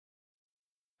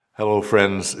Hello,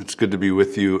 friends. It's good to be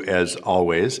with you as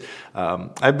always.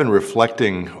 I've been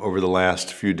reflecting over the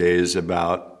last few days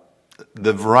about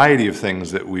the variety of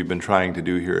things that we've been trying to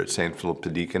do here at St. Philip the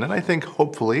Deacon, and I think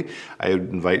hopefully, I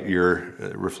invite your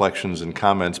reflections and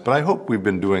comments, but I hope we've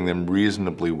been doing them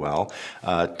reasonably well.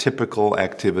 Typical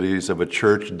activities of a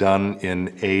church done in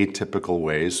atypical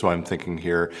ways, so I'm thinking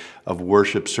here of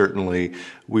worship. Certainly,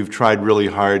 we've tried really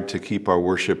hard to keep our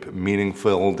worship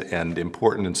meaningful and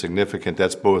important and significant.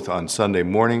 That's both on Sunday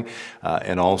morning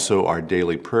and also our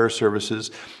daily prayer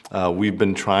services. We've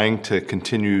been trying to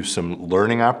continue some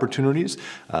learning opportunities.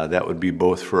 That would be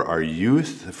both for our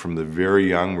youth, from the very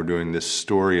young. We're doing this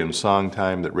story and song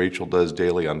time that Rachel does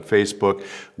daily on Facebook.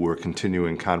 We're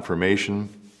continuing confirmation.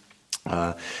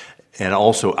 And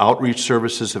also outreach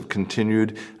services have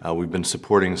continued. We've been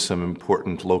supporting some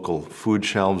important local food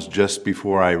shelves. Just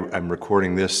before I'm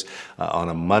recording this on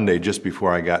a Monday, just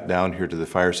before I got down here to the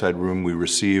fireside room, we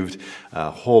received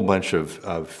a whole bunch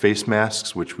of face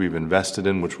masks, which we've invested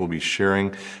in, which we'll be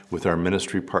sharing with our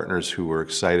ministry partners who were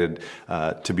excited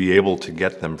to be able to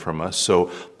get them from us. So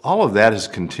all of that has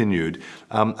continued.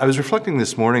 I was reflecting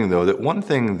this morning, though, that one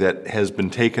thing that has been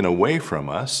taken away from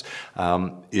us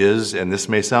is, and this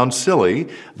may sound silly,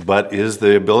 but is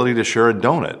the ability to share a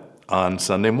donut on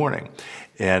Sunday morning.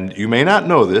 And you may not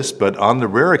know this, but on the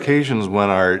rare occasions when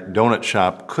our donut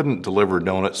shop couldn't deliver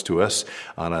donuts to us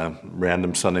on a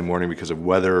random Sunday morning because of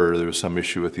weather or there was some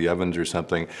issue with the ovens or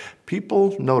something,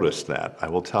 people noticed that, I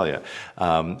will tell you.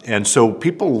 And so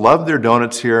people love their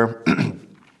donuts here.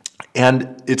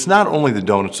 And it's not only the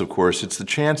donuts, of course, it's the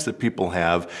chance that people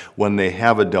have when they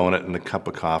have a donut and a cup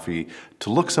of coffee to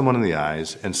look someone in the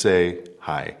eyes and say,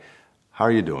 "Hi, how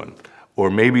are you doing?" Or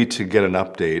maybe to get an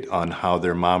update on how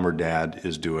their mom or dad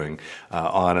is doing,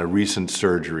 on a recent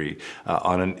surgery,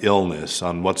 on an illness,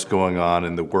 on what's going on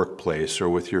in the workplace or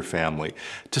with your family.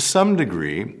 To some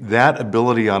degree, that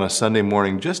ability on a Sunday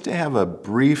morning just to have a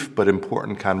brief but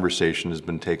important conversation has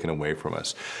been taken away from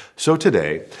us. So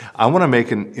today, I want to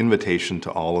make an invitation to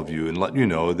all of you and let you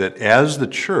know that as the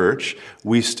church,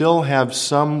 we still have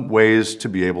some ways to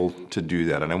be able to do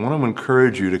that. And I want to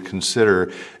encourage you to consider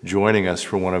joining us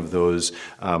for one of those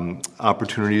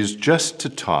opportunities just to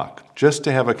talk, just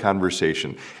to have a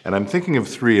conversation. And I'm thinking of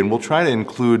three, and we'll try to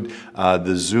include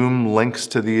the Zoom links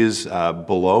to these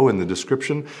below in the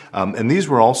description. And these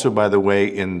were also, by the way,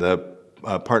 in the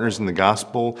Partners in the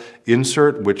Gospel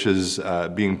insert, which is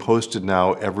being posted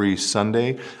now every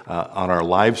Sunday on our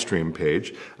live stream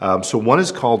page. So one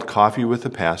is called Coffee with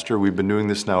the Pastor. We've been doing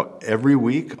this now every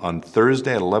week on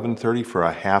Thursday at 11:30 for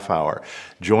a half hour.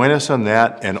 Join us on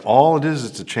that, and all it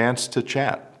is a chance to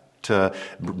chat. To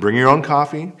bring your own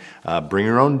coffee, bring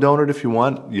your own donut if you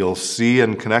want. You'll see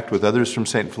and connect with others from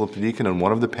St. Philip the Deacon and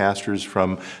one of the pastors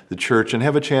from the church and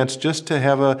have a chance just to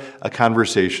have a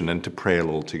conversation and to pray a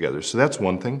little together. So that's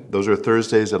one thing. Those are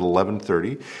Thursdays at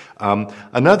 11:30.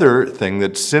 Another thing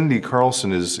that Cindy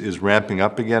Carlson is ramping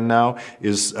up again now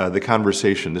is the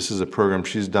conversation. This is a program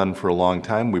she's done for a long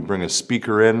time. We bring a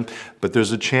speaker in, but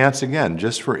there's a chance, again,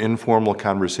 just for informal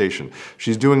conversation.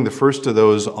 She's doing the first of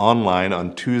those online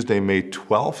on Tuesday, May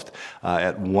 12th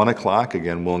at 1 o'clock.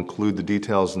 Again, we'll include the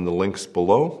details in the links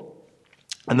below.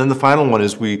 And then the final one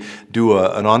is we do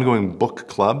an ongoing book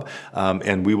club,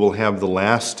 and we will have the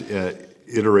last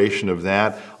iteration of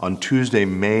that on Tuesday,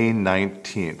 May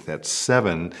 19th at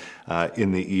 7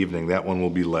 in the evening. That one will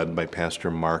be led by Pastor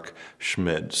Mark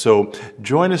Schmid. So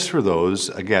join us for those.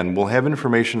 Again, we'll have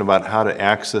information about how to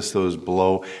access those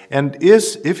below. And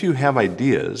if you have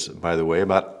ideas, by the way,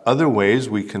 about other ways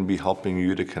we can be helping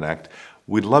you to connect,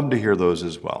 we'd love to hear those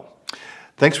as well.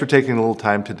 Thanks for taking a little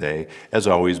time today. As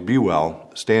always, be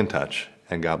well, stay in touch,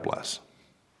 and God bless.